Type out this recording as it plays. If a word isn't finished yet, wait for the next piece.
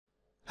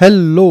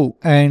Hello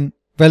and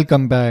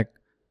welcome back.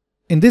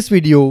 In this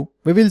video,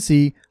 we will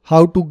see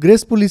how to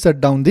gracefully shut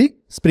down the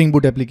Spring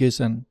Boot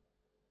application.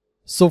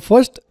 So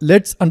first,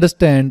 let's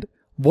understand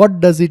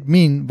what does it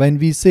mean when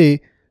we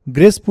say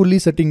gracefully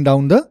shutting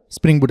down the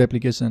Spring Boot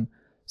application.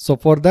 So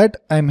for that,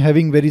 I'm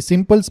having very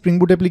simple Spring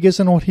Boot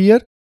application over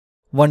here.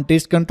 One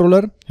test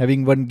controller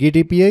having one get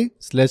API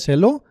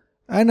 /hello,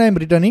 and I'm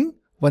returning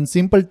one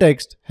simple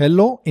text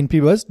hello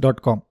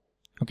infybuzz.com.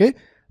 Okay.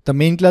 The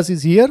main class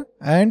is here,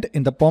 and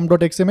in the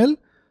pom.xml,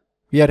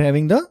 we are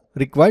having the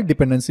required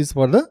dependencies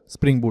for the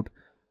Spring Boot.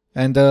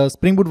 And the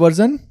Spring Boot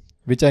version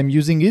which I am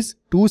using is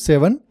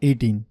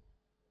 2.7.18.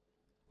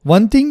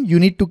 One thing you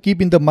need to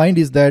keep in the mind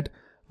is that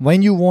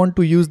when you want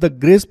to use the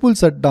graceful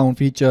shutdown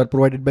feature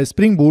provided by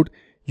Spring Boot,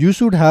 you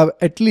should have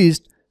at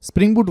least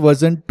Spring Boot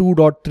version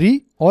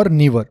 2.3 or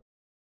newer.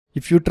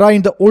 If you try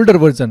in the older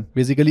version,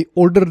 basically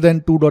older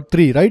than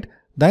 2.3, right,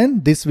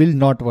 then this will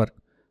not work.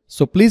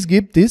 So please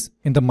keep this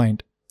in the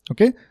mind.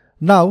 Okay,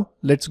 now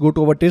let's go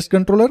to our test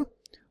controller,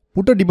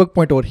 put a debug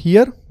point over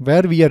here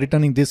where we are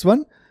returning this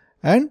one,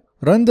 and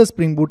run the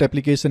Spring Boot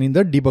application in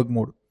the debug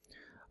mode.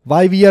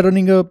 Why we are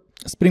running a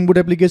Spring Boot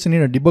application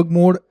in a debug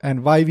mode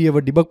and why we have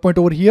a debug point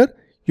over here,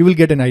 you will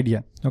get an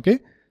idea. Okay,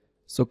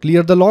 so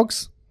clear the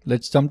logs.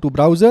 Let's jump to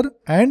browser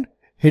and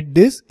hit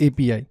this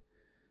API.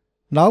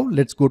 Now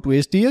let's go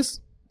to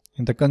STS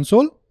in the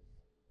console,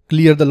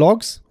 clear the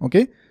logs.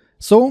 Okay,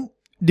 so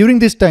during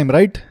this time,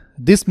 right,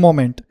 this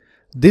moment,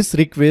 this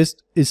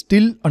request is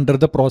still under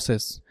the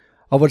process.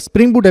 Our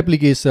Spring Boot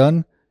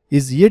application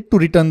is yet to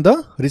return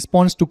the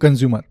response to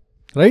consumer,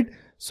 right?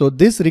 So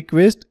this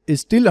request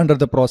is still under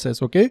the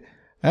process, okay?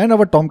 And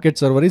our Tomcat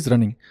server is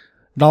running.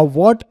 Now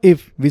what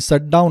if we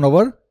shut down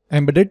our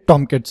embedded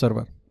Tomcat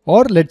server?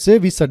 Or let's say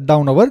we shut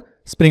down our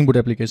Spring Boot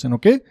application,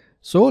 okay?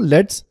 So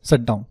let's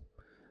shut down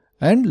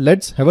and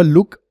let's have a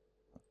look,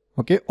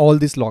 okay, all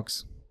these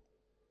logs.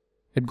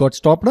 It got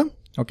stopped,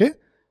 okay?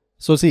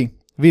 So see,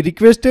 we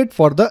requested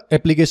for the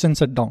application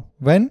shutdown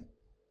when,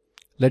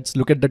 let's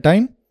look at the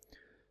time,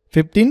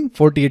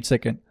 15:48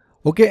 seconds.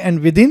 Okay, and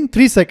within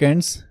 3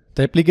 seconds,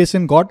 the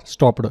application got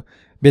stopped.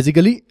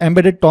 Basically,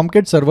 embedded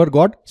Tomcat server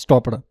got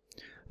stopped.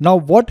 Now,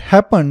 what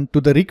happened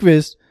to the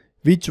request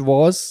which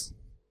was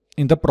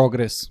in the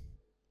progress,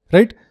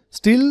 right?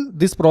 Still,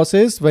 this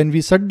process, when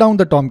we shut down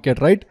the Tomcat,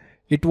 right,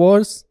 it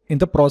was in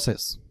the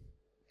process,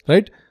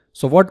 right?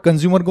 So what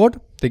consumer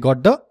got? They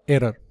got the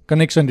error,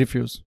 connection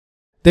refuse.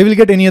 They will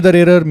get any other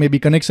error, maybe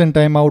connection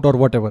timeout or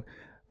whatever.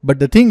 But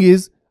the thing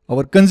is,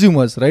 our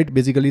consumers, right,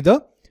 basically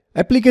the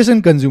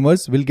application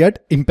consumers will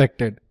get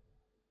impacted.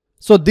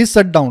 So this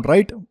shutdown,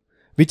 right,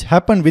 which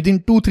happened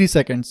within 2-3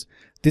 seconds,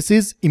 this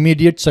is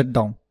immediate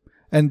shutdown.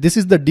 And this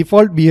is the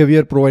default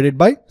behavior provided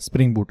by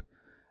Spring Boot.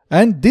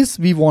 And this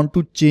we want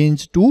to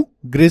change to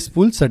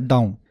graceful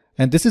shutdown.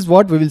 And this is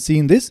what we will see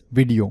in this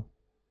video.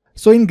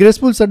 So in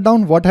graceful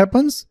shutdown, what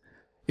happens?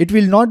 It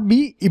will not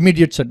be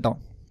immediate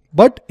shutdown.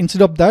 But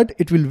instead of that,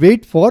 it will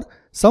wait for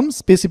some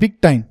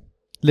specific time.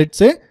 Let's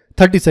say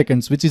 30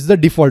 seconds, which is the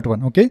default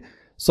one. Okay.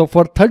 So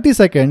for 30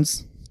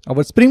 seconds,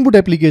 our Spring Boot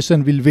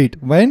application will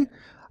wait when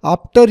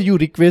after you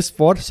request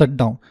for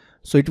shutdown.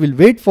 So it will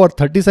wait for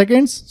 30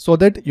 seconds so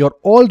that your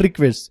all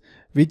requests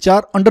which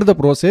are under the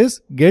process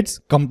gets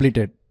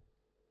completed.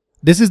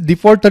 This is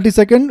default 30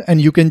 seconds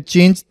and you can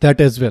change that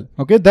as well.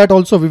 Okay. That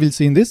also we will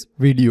see in this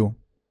video.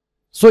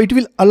 So it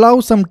will allow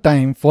some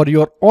time for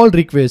your all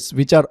requests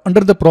which are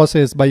under the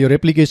process by your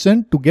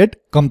application to get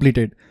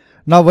completed.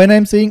 Now when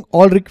I'm saying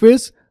all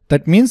requests,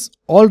 that means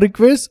all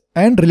requests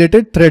and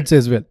related threads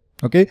as well.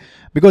 Okay,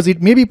 because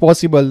it may be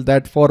possible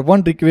that for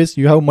one request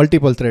you have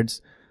multiple threads.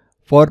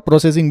 For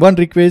processing one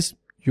request,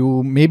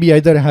 you may be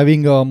either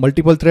having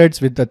multiple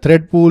threads with the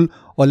thread pool,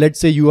 or let's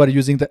say you are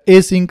using the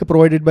async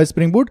provided by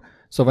Spring Boot.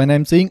 So when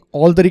I'm saying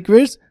all the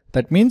requests,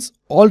 that means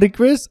all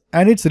requests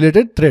and its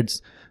related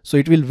threads. So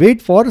it will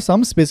wait for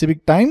some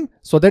specific time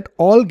so that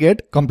all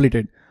get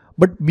completed.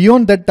 But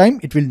beyond that time,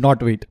 it will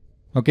not wait.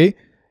 Okay.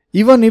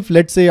 Even if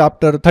let's say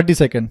after 30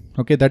 seconds,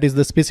 okay, that is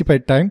the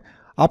specified time.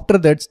 After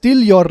that, still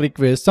your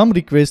requests, some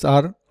requests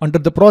are under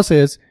the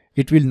process,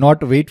 it will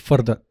not wait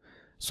further.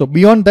 So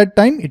beyond that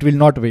time, it will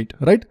not wait,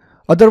 right?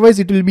 Otherwise,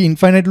 it will be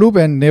infinite loop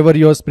and never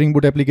your Spring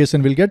Boot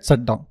application will get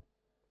shut down.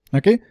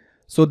 Okay.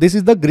 So this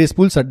is the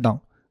graceful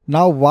shutdown.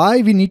 Now,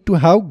 why we need to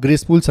have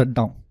graceful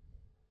shutdown?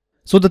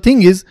 So the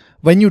thing is,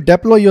 when you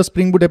deploy your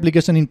Spring Boot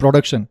application in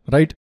production,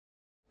 right,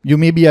 you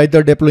may be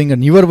either deploying a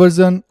newer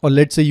version or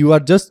let's say you are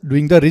just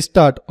doing the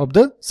restart of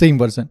the same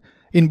version.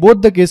 In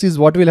both the cases,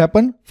 what will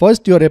happen?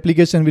 First, your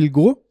application will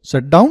go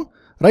shut down,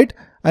 right?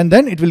 And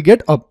then it will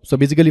get up. So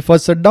basically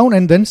first shut down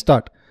and then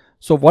start.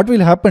 So what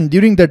will happen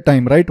during that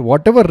time, right?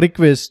 Whatever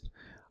requests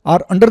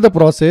are under the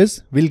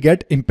process will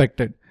get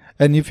impacted.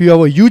 And if you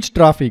have a huge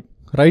traffic,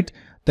 right,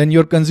 then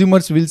your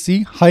consumers will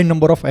see high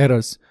number of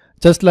errors.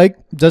 Just like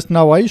just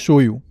now I show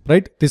you,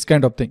 right? This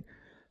kind of thing.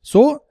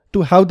 So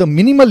to have the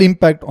minimal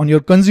impact on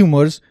your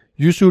consumers,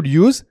 you should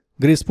use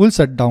graceful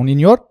shutdown in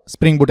your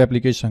Spring Boot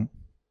application.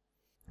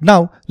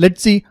 Now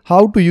let's see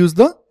how to use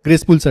the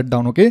graceful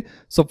shutdown. Okay,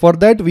 so for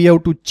that we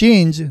have to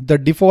change the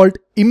default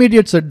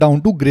immediate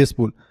shutdown to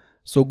graceful.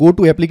 So go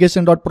to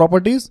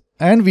application.properties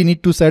and we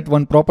need to set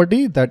one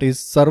property, that is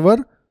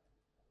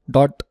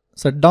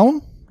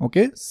server.shutdown.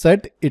 Okay,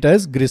 set it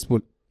as graceful.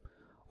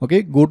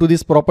 Okay, go to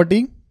this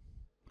property.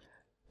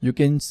 You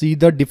can see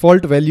the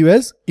default value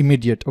as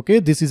immediate. Okay,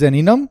 this is an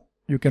enum.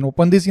 You can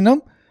open this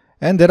enum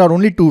and there are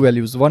only two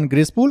values, one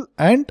graceful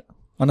and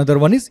another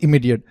one is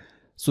immediate.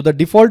 So the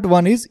default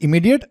one is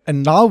immediate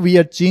and now we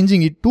are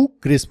changing it to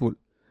graceful.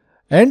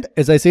 And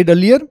as I said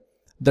earlier,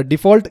 the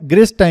default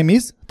grace time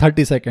is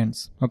 30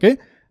 seconds. Okay,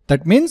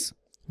 that means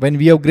when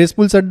we have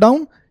graceful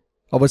shutdown,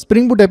 our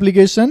Spring Boot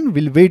application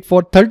will wait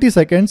for 30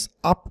 seconds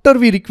after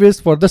we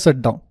request for the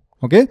shutdown.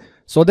 Okay,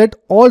 so that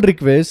all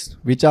requests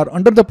which are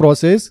under the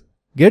process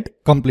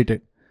get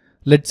completed.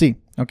 Let's see,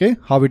 okay,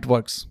 how it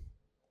works.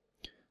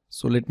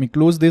 So let me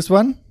close this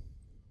one.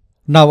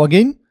 Now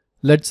again,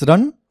 let's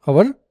run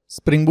our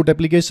Spring Boot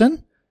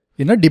application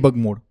in a debug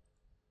mode.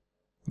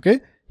 Okay,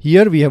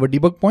 here we have a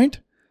debug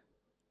point.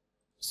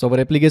 So our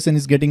application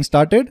is getting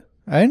started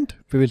and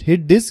we will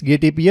hit this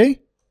get API.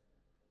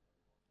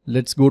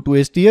 Let's go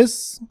to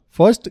STS.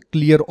 First,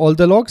 clear all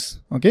the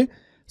logs. Okay,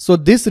 so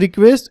this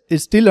request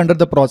is still under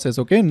the process.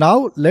 Okay,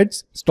 now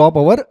let's stop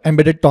our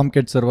embedded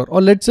Tomcat server,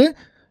 or let's say,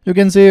 you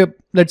can say,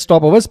 let's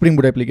stop our Spring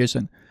Boot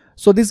application.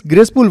 So this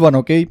graceful one,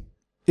 okay,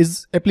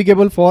 is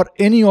applicable for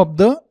any of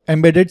the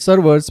embedded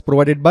servers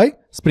provided by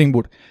Spring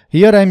Boot.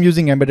 Here I am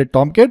using embedded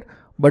Tomcat,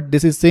 but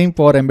this is same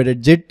for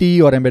embedded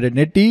ZT or embedded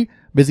NetT,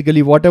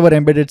 basically whatever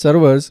embedded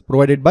servers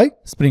provided by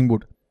Spring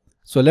Boot.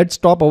 So let's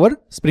stop our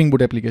Spring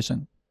Boot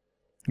application.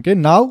 Okay,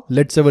 now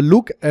let's have a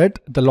look at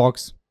the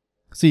logs.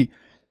 See,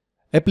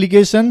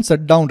 application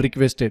shutdown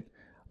requested,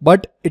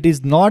 but it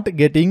is not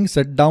getting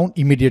shut down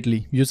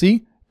immediately. You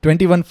see,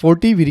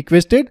 2140 we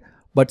requested,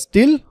 but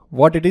still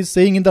what it is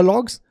saying in the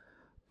logs,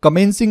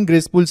 commencing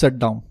graceful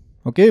shutdown.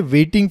 Okay,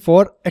 waiting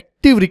for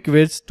active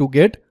requests to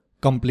get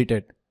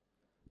completed.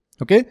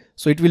 Okay,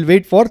 so it will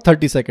wait for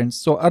 30 seconds.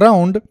 So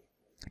around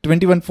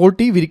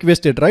 2140 we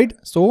requested, right?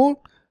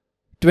 So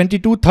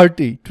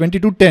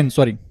 2210,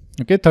 sorry.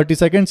 Okay, 30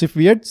 seconds if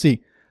we had,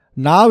 see,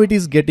 now it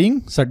is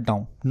getting shut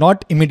down,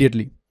 not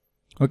immediately.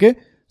 Okay,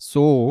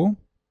 so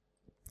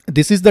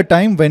this is the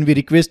time when we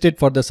requested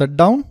for the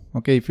shutdown.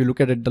 Okay, if you look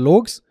at it, the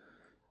logs,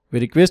 we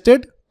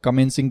requested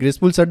commencing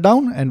graceful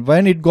shutdown, and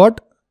when it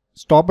got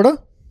stopped,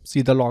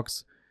 see the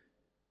logs,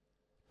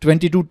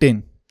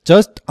 2210,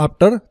 just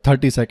after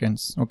 30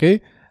 seconds.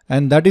 Okay,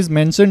 and that is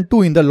mentioned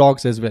too in the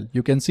logs as well.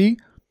 You can see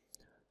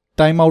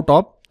timeout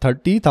of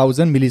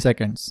 30,000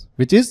 milliseconds,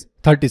 which is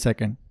 30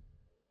 seconds.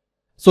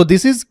 So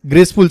this is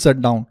graceful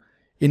shutdown,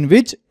 in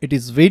which it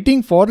is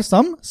waiting for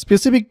some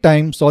specific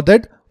time so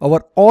that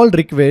our all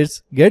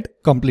requests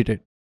get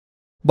completed.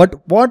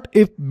 But what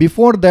if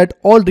before that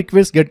all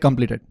requests get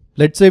completed?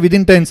 Let's say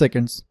within 10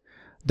 seconds.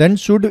 Then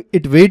should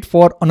it wait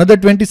for another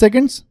 20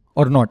 seconds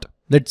or not?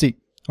 Let's see.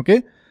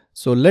 Okay,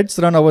 so let's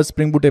run our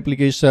Spring Boot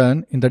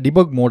application in the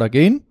debug mode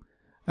again,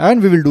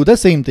 and we will do the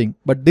same thing.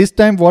 But this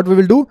time what we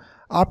will do,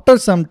 after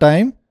some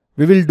time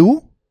we will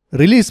do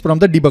release from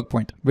the debug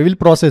point. We will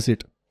process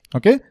it.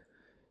 Okay,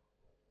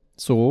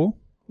 so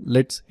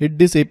let's hit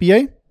this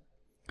API.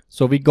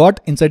 So we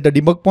got inside the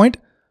debug point.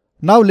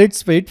 Now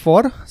let's wait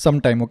for some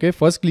time. Okay,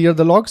 first clear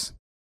the logs,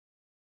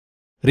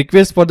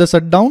 request for the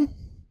shutdown.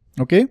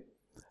 Okay,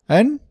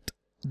 and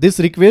this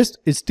request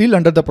is still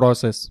under the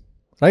process,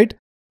 right?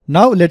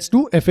 Now let's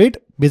do F8,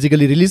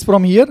 basically release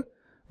from here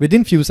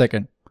within few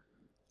seconds.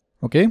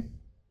 Okay,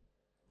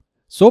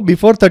 so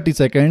before 30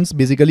 seconds,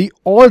 basically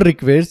all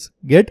requests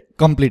get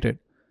completed.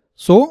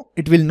 So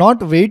it will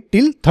not wait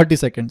till 30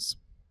 seconds.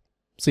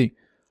 See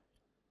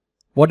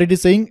what it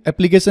is saying,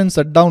 application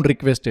shutdown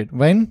requested.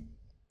 When?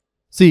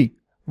 See,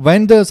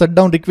 when the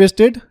shutdown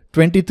requested,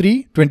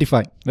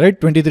 23:25,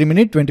 right? 23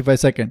 minutes, 25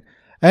 seconds.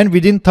 And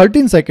within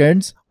 13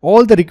 seconds,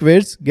 all the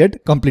requests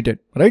get completed,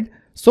 right?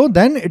 So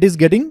then it is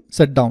getting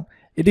shut down.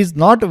 It is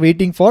not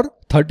waiting for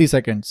 30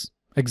 seconds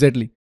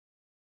exactly.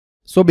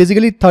 So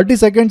basically 30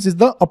 seconds is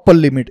the upper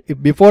limit.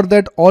 If before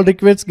that all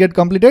requests get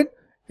completed,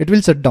 it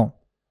will shut down.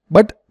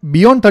 But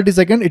beyond 30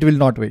 seconds, it will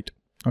not wait.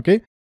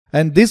 Okay.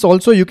 And this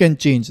also you can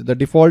change the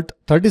default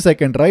 30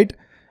 seconds, right?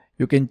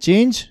 You can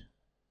change.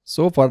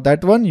 So for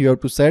that one, you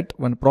have to set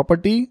one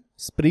property,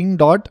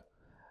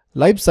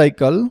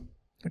 spring.lifecycle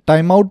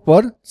timeout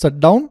per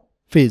shutdown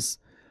phase.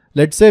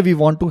 Let's say we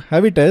want to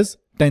have it as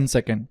 10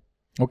 seconds.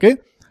 Okay.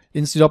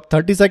 Instead of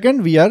 30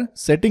 seconds, we are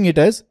setting it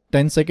as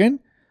 10 seconds.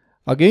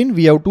 Again,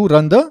 we have to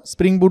run the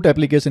Spring Boot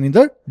application in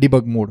the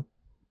debug mode.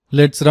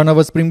 Let's run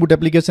our Spring Boot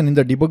application in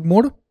the debug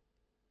mode.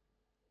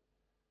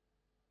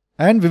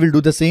 And we will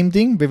do the same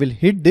thing. We will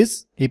hit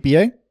this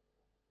API.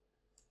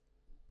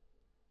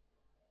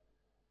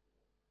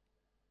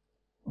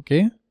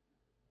 Okay.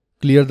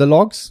 Clear the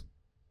logs.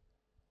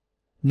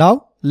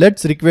 Now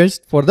let's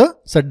request for the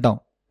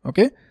shutdown.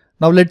 Okay.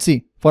 Now let's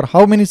see for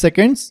how many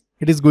seconds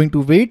it is going to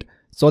wait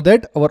so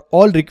that our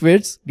all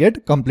requests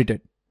get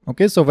completed.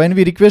 Okay. So when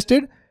we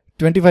requested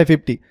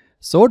 2550.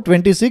 So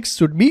 26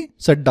 should be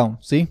shut down.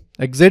 See,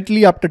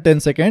 exactly after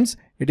 10 seconds,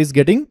 it is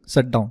getting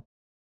shut down.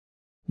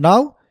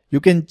 Now you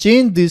can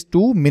change this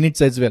to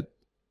minutes as well.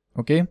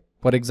 Okay,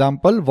 for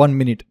example, 1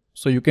 minute.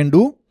 So you can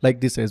do like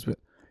this as well.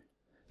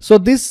 So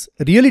this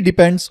really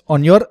depends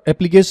on your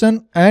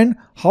application and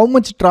how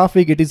much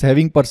traffic it is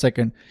having per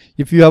second.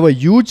 If you have a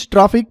huge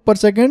traffic per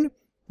second,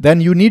 then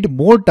you need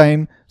more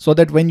time, so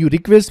that when you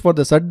request for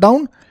the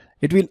shutdown,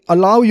 it will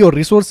allow your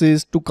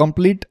resources to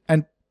complete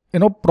and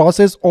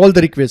process all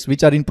the requests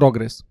which are in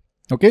progress.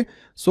 Okay,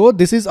 so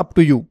this is up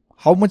to you,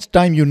 how much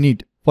time you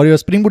need for your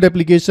Spring Boot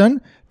application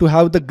to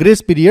have the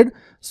grace period,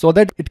 so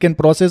that it can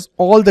process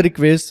all the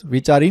requests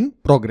which are in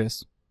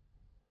progress.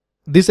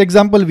 This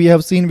example we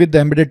have seen with the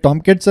embedded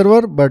Tomcat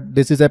server, but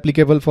this is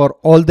applicable for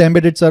all the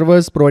embedded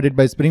servers provided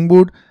by Spring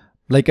Boot.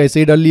 Like I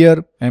said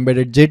earlier,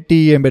 embedded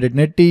Jetty, embedded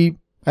Netty,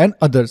 and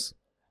others.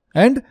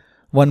 And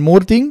one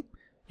more thing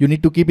you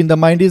need to keep in the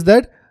mind is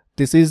that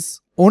this is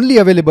only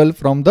available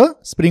from the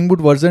Spring Boot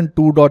version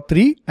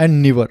 2.3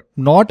 and newer,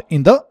 not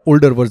in the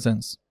older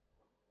versions.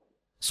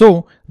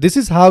 So this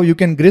is how you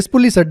can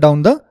gracefully shut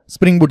down the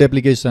Spring Boot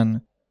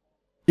application.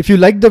 If you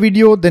like the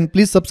video, then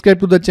please subscribe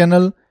to the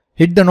channel,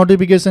 hit the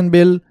notification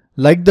bell,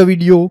 like the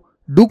video,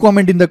 do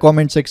comment in the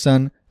comment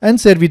section and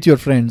share with your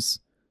friends.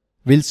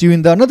 We'll see you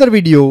in the another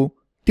video.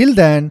 Till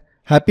then,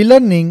 happy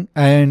learning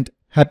and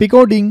happy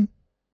coding.